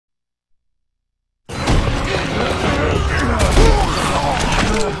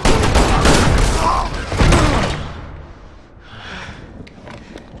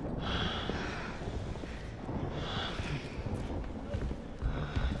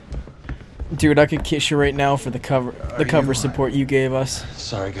Dude, I could kiss you right now for the cover support you gave us.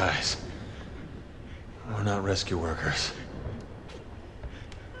 Sorry, guys. We're not rescue workers.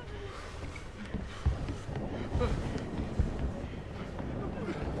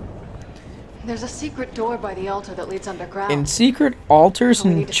 There's a secret door by the altar that leads underground. And secret altars We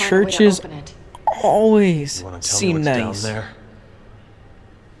need and to find a way to churches open it. always You want to tell me seem what's nice. down there?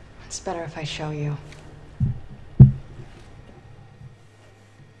 It's better if I show you.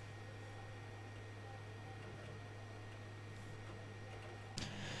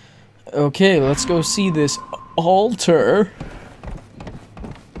 Okay, let's go see this altar.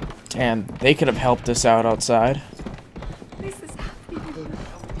 Damn, they could have helped us out outside. This is happening.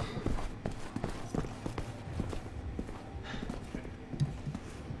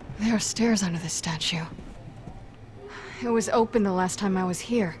 There are stairs under this statue. It was open the last time I was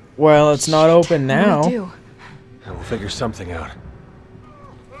here. Well, it's not open What now. do we do? And we'll figure something out.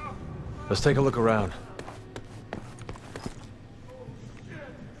 Let's take a look around.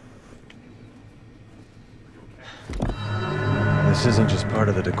 This isn't just part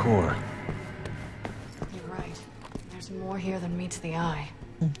of the decor. You're right. There's more here than meets the eye.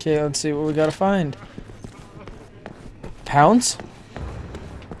 Okay, let's see what we gotta find. Pounds?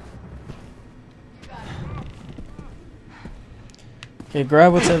 Okay,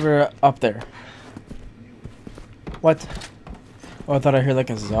 grab whatever up there. What? Oh, I thought I heard like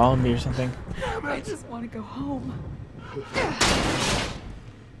a zombie or something. I just want to go home.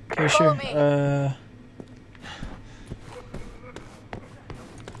 Okay, sure.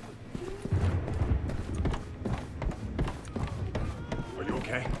 Are you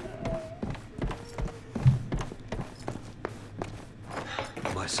okay?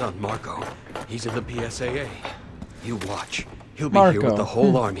 My son, Marco. He's in the PSAA. You watch. He'll be here with Marco. the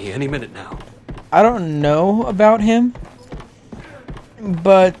whole army any minute now. I don't know about him,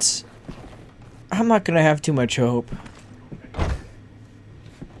 but I'm not gonna have too much hope.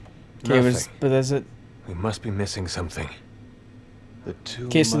 Okay, but that's it. We must be missing something. The two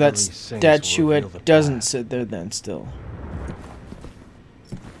Okay, so that motherly saints will reveal the statuette doesn't path. sit there then still.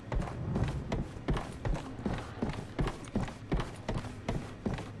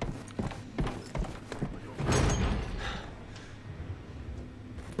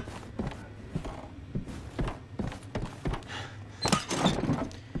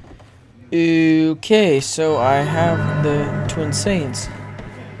 Okay, so I have the Twin Saints.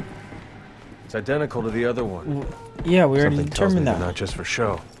 It's identical to the other one. Yeah, we already Something tells me determined they're that. not just for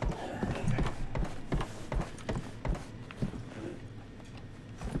show.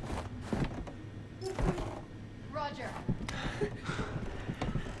 Roger.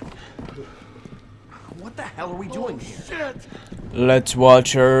 What the hell are we doing here? Let's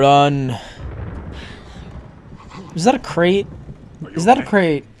watch her run. Is that a crate? Is that a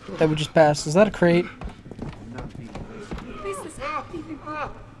crate that we just passed? Is that a crate? This is happening.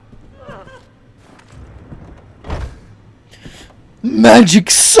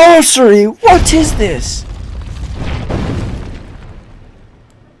 Magic sorcery! What is this?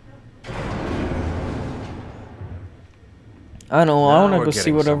 I don't know. I Now want to we're go see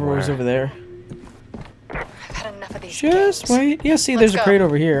getting whatever was somewhere. over there. I've had enough of these Just games. wait. Yeah, see, Let's there's a go. crate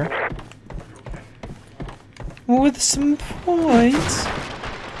over here. With some points.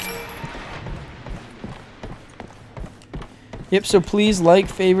 Yep, so please like,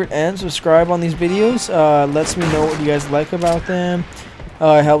 favorite, and subscribe on these videos. Lets me know what you guys like about them.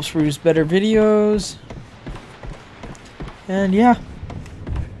 Helps produce better videos. And yeah.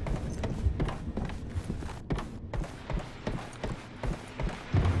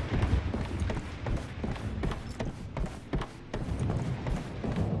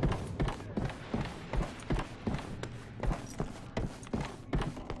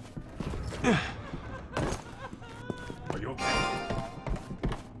 Are you okay?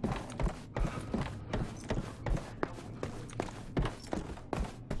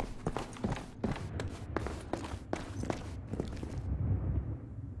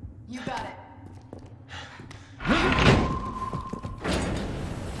 You got it.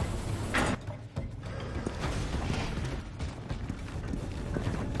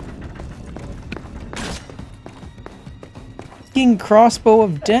 Fucking crossbow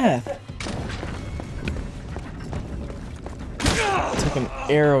of death. Took an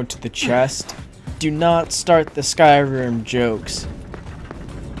arrow to the chest. Do not start the Skyrim jokes.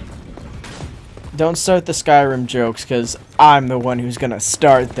 Don't start the Skyrim jokes, because I'm the one who's gonna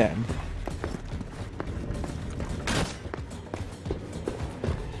start them.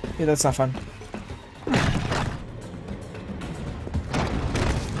 Yeah, that's not fun.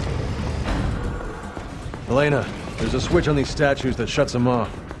 Elena, there's a switch on these statues that shuts them off.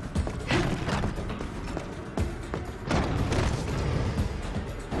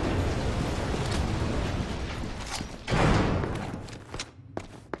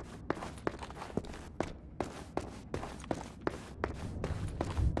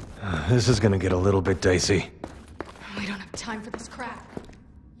 This is gonna get a little bit dicey. We don't have time for this crap.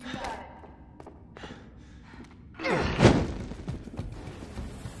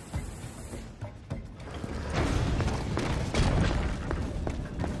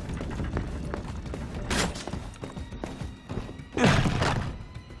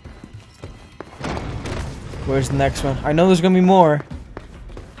 Where's the next one? I know there's gonna be more.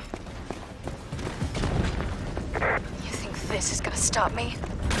 You think this is gonna stop me?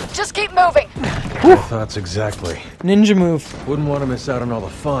 Just keep moving! My thoughts exactly. Ninja move. Wouldn't want to miss out on all the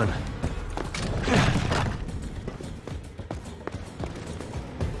fun.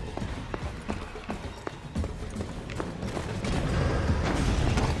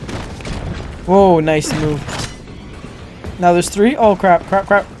 Whoa, nice move. Now there's 3? Oh crap, crap,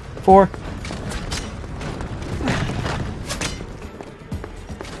 crap. 4.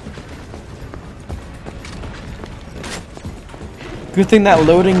 Good thing that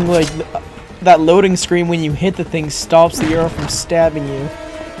loading, like, that loading screen when you hit the thing stops the arrow from stabbing you.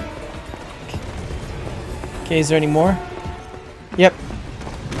 Okay, is there any more? Yep.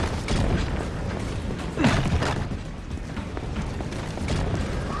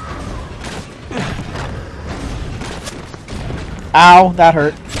 Ow, that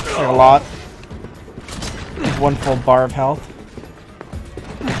hurt. Like a lot. 1 full bar of health.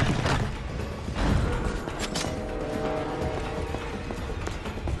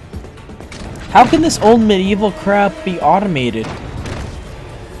 How can this old medieval crap be automated? Okay,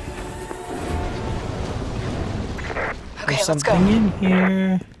 There's let's go. something in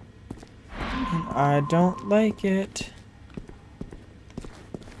here. And I don't like it.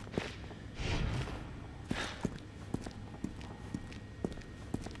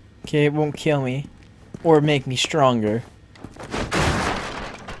 Okay, it won't kill me. Or make me stronger.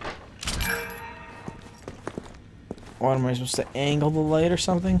 What, am I supposed to angle the light or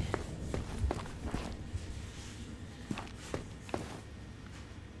something?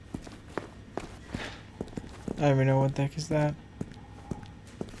 I don't even know what the heck is that.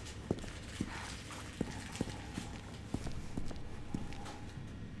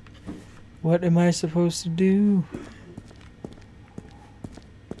 What am I supposed to do?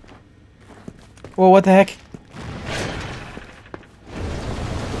 Whoa, what the heck?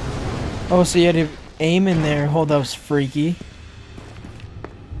 Oh, so you had to aim in there. Hold, that was freaky.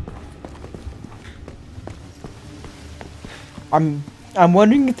 I'm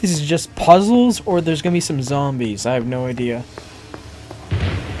wondering if this is just puzzles or there's gonna be some zombies. I have no idea.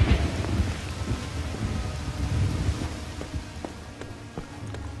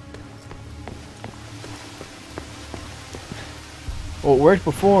 Well, it worked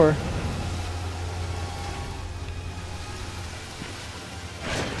before.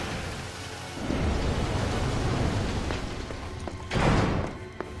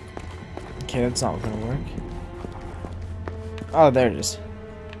 Okay, that's not gonna work. Oh, there it is.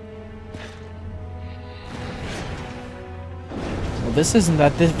 Well, this isn't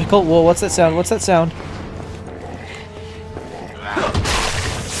that difficult. Whoa, what's that sound? What's that sound?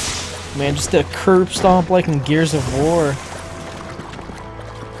 Man, just a curb stomp like in Gears of War.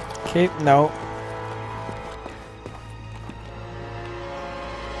 Okay, no.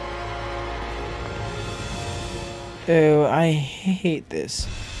 Ew, I hate this.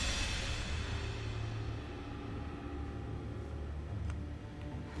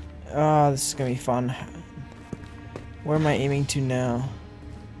 Oh, this is gonna be fun. Where am I aiming to now?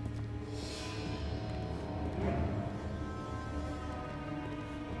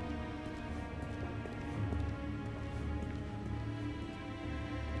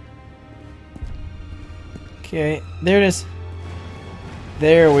 Okay, there it is.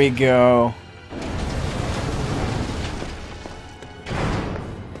 There we go.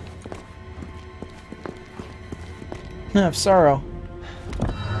 Of sorrow.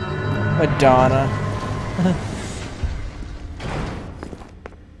 Madonna.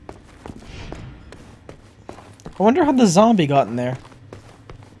 I wonder how the zombie got in there.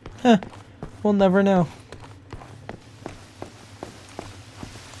 Huh. We'll never know.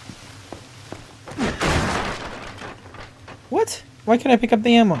 What? Why can't I pick up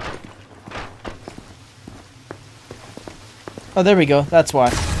the ammo? Oh, there we go. That's why.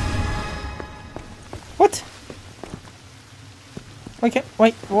 What? Why can't...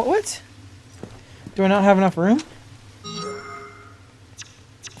 Wait, what? Do I not have enough room?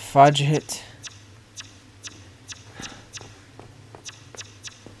 Fudge it.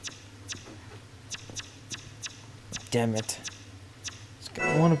 Damn it.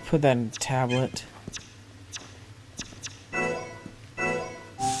 I want to put that in a tablet.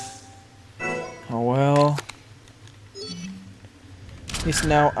 Oh well. At least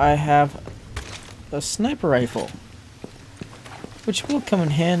now I have a sniper rifle, which will come in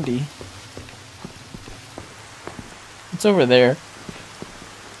handy. It's over there.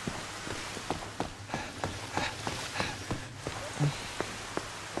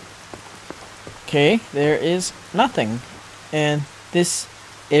 Okay, there is nothing, and this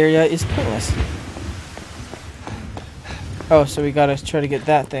area is pointless. Oh, so we gotta try to get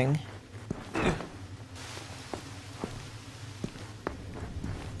that thing.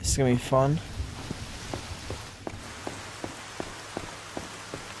 This is gonna be fun.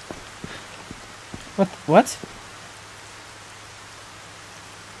 What?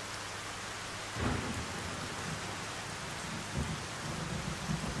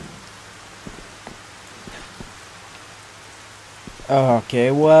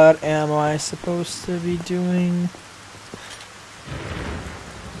 Okay, what am I supposed to be doing?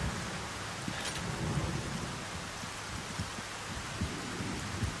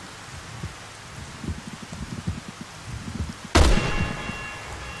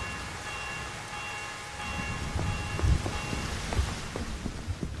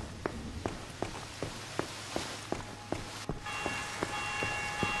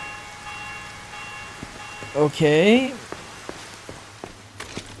 Okay.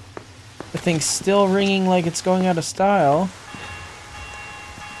 The thing's still ringing like it's going out of style.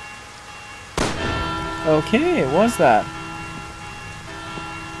 Okay, it was that.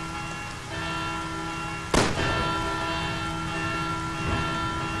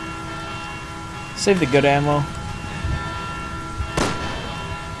 Save the good ammo.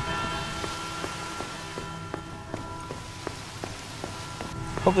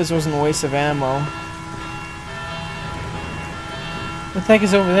 Hope this wasn't a waste of ammo. What the heck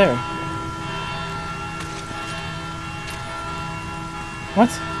is over there? What?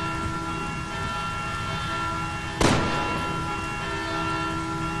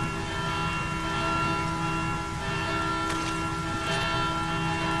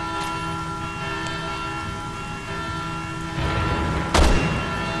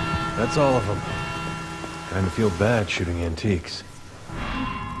 That's all of them. Kinda feel bad shooting antiques.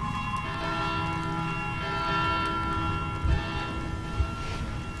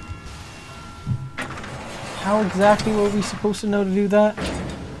 How exactly were we supposed to know to do that?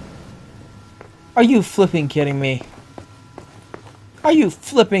 Are you flipping kidding me? Are you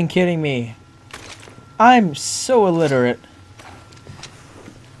flipping kidding me? I'm so illiterate.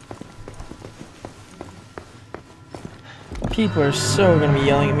 People are so gonna be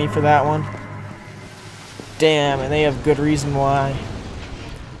yelling at me for that one. Damn, and they have good reason why.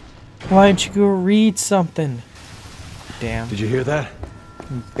 Why didn't you go read something? Damn. Did you hear that?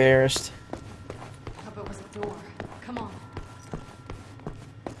 Embarrassed. Hope it was a door. Come on.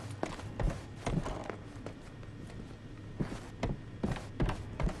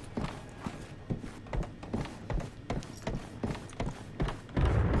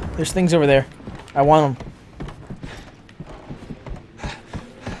 There's things over there. I want them.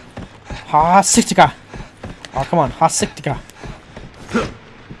 Ha Siktika! Oh, come on. Ha Siktika.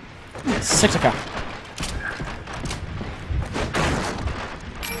 Siktika.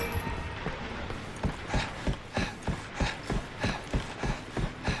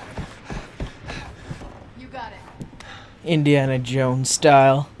 You got it. Indiana Jones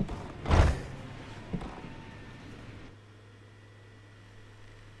style.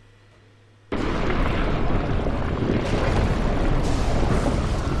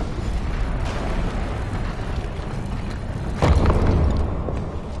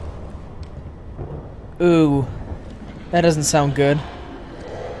 Ooh, that doesn't sound good.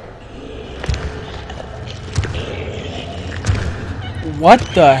 What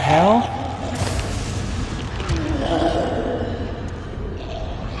the hell?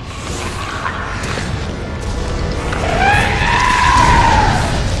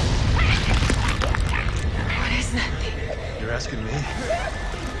 What is that thing? You're asking me?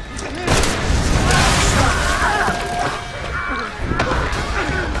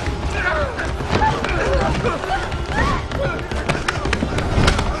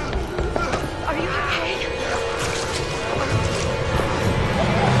 Are you okay?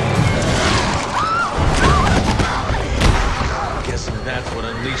 Guessing that's what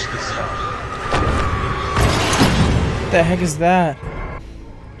unleashed the sound. What the heck is that?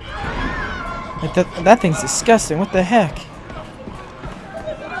 Like that thing's disgusting. What the heck?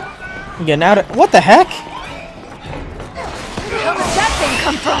 You getting out of— what the heck? Where did that thing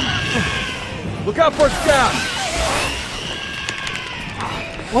come from? Look out for Scout!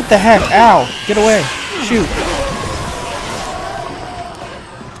 What the heck? Ow! Get away! Shoot!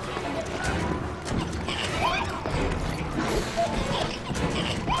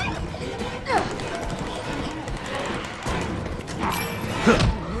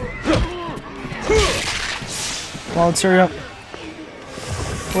 on, let's hurry up.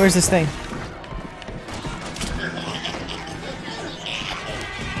 Where's this thing?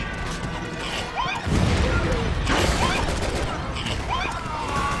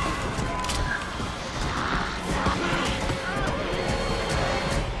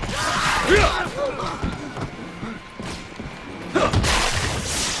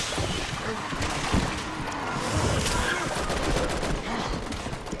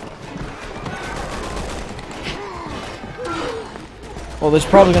 Well, there's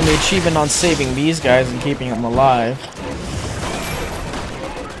probably going to be an achievement on saving these guys and keeping them alive.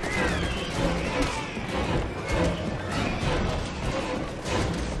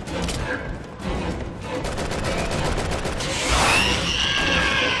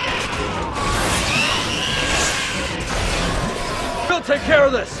 We'll take care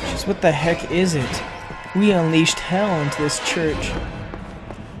of this! Just what the heck is it? We unleashed hell into this church.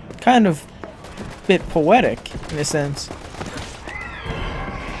 Kind of a bit poetic, in a sense.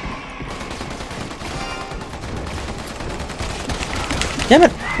 Damn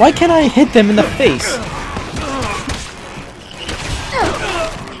it! Why can't I hit them in the face?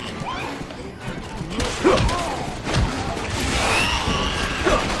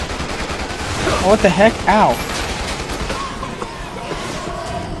 Oh, what the heck? Ow.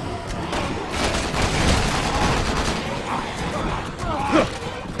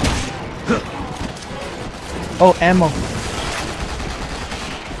 Oh, ammo.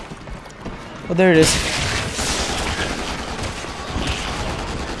 Oh, there it is.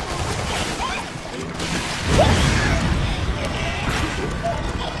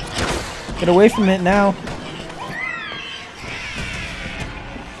 Get away from it now.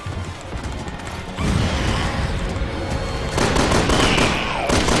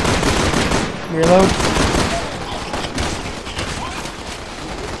 Reload.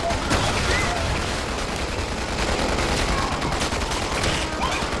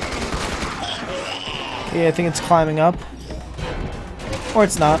 Yeah, I think it's climbing up. Or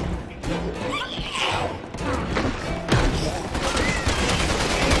it's not.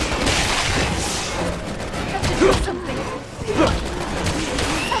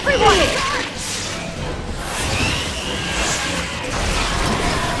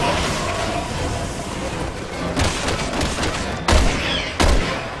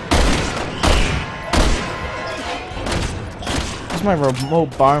 Use my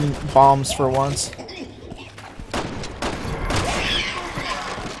remote bombs for once.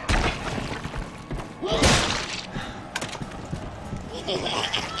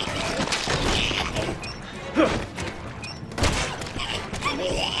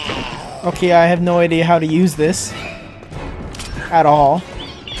 Okay, I have no idea how to use this at all.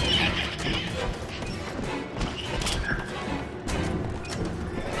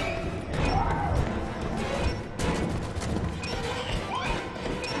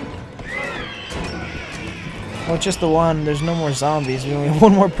 Well, it's just the one. There's no more zombies. We only have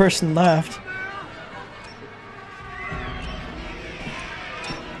one more person left.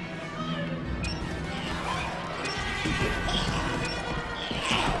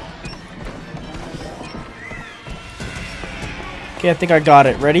 Okay, I think I got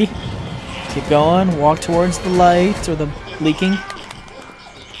it. Ready? Keep going. Walk towards the light or the leaking.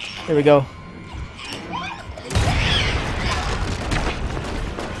 There we go.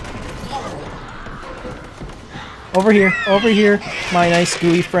 Over here, my nice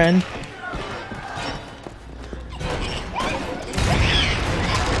gooey friend.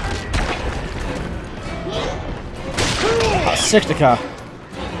 Siktica.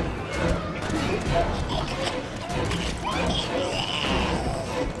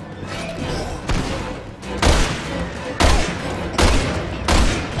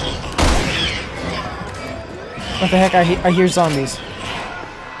 What the heck? I hear zombies.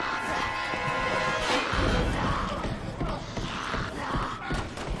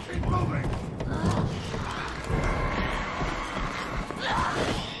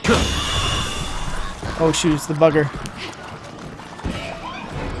 Oh shoot, it's the bugger.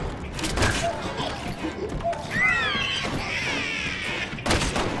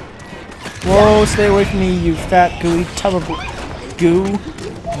 Whoa, stay away from me, you fat gooey tub of goo.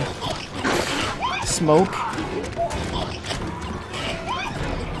 Smoke.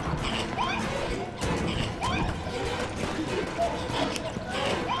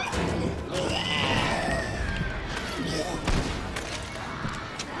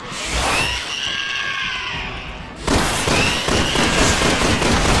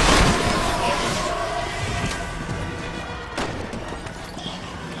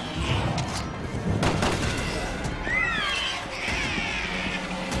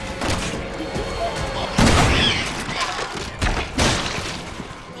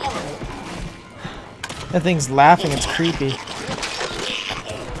 That thing's laughing, it's creepy.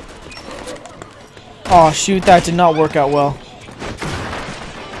 Oh shoot, that did not work out well.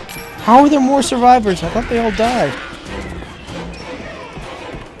 How are there more survivors? I thought they all died.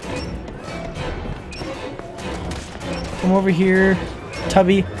 Come over here,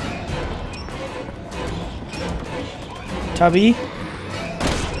 Tubby. Tubby?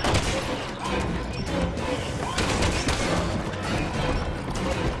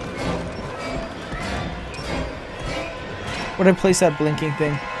 Where'd I place that blinking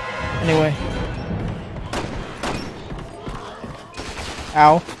thing? Anyway.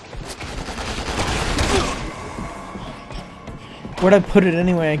 Ow. Where'd I put it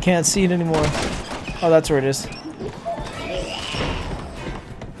anyway? I can't see it anymore. Oh, that's where it is.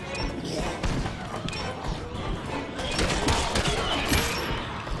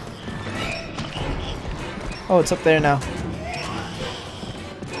 Oh, it's up there now.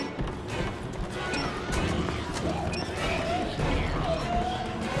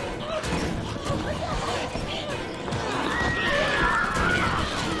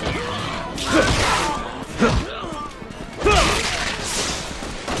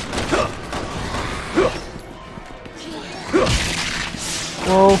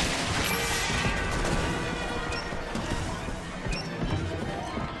 Whoa.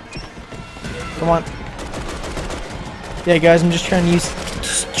 Come on. Yeah, guys, I'm just trying to use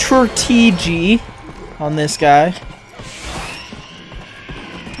strategy on this guy.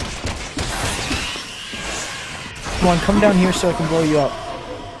 Come on, come down here so I can blow you up.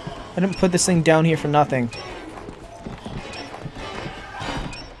 I didn't put this thing down here for nothing.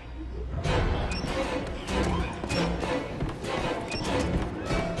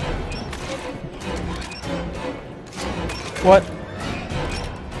 What?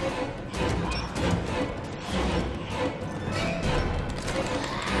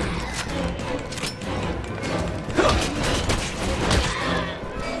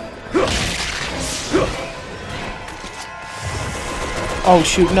 Oh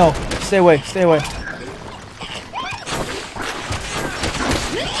shoot, no. Stay away, stay away.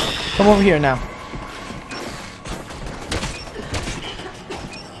 Come over here now.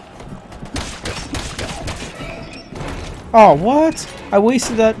 Oh, what? I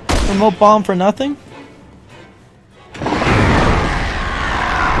wasted that remote bomb for nothing?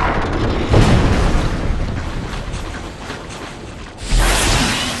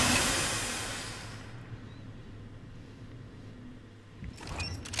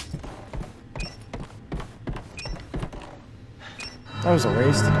 That was a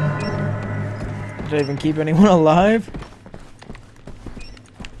waste. Did I even keep anyone alive?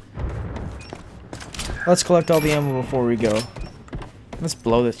 Let's collect all the ammo before we go. Let's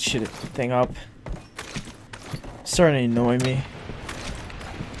blow this shit thing up. It's starting to annoy me.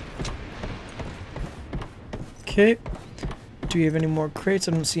 Okay. Do we have any more crates?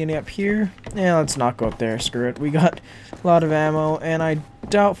 I don't see any up here. Yeah, let's not go up there. Screw it. We got a lot of ammo, and I'm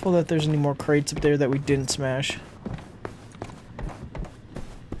doubtful that there's any more crates up there that we didn't smash.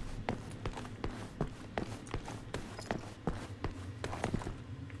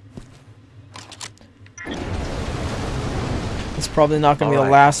 It's probably not going to be the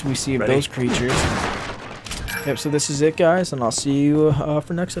last we see of those creatures. Yep, so this is it, guys, and I'll see you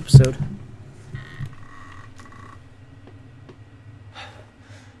for next episode.